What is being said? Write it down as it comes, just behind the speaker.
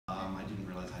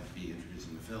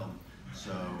film,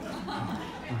 so I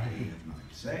have nothing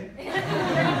to say.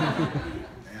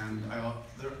 And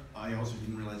I also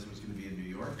didn't realize it was going to be in New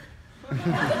York.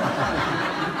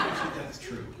 Actually, that's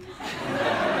true.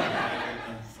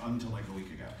 Until like a week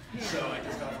ago. So I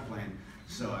just got off a plane,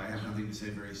 so I have nothing to say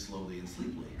very slowly and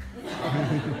sleepily.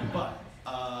 But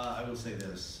I will say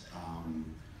this.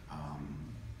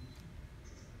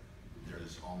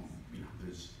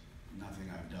 There's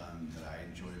nothing I've done that I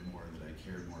enjoyed more, that I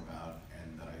cared more about,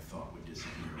 and that I thought would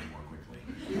disappear more quickly.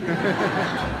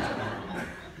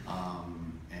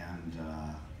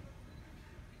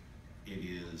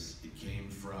 It came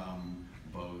from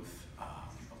both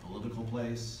a political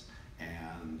place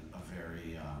and a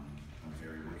very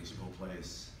whimsical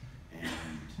place, and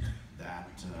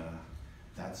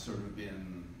that's sort of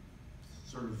been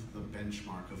the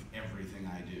benchmark of everything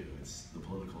I do. It's the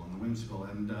political and the whimsical,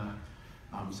 and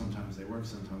sometimes they work,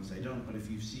 sometimes they don't. But if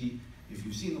you've seen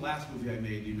the last movie I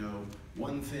made, you know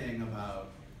one thing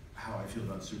about how I feel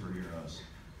about superheroes.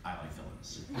 I like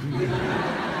villains.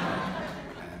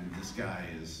 And this guy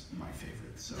is my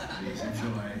favorite. So please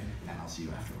enjoy, and I'll see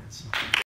you afterwards.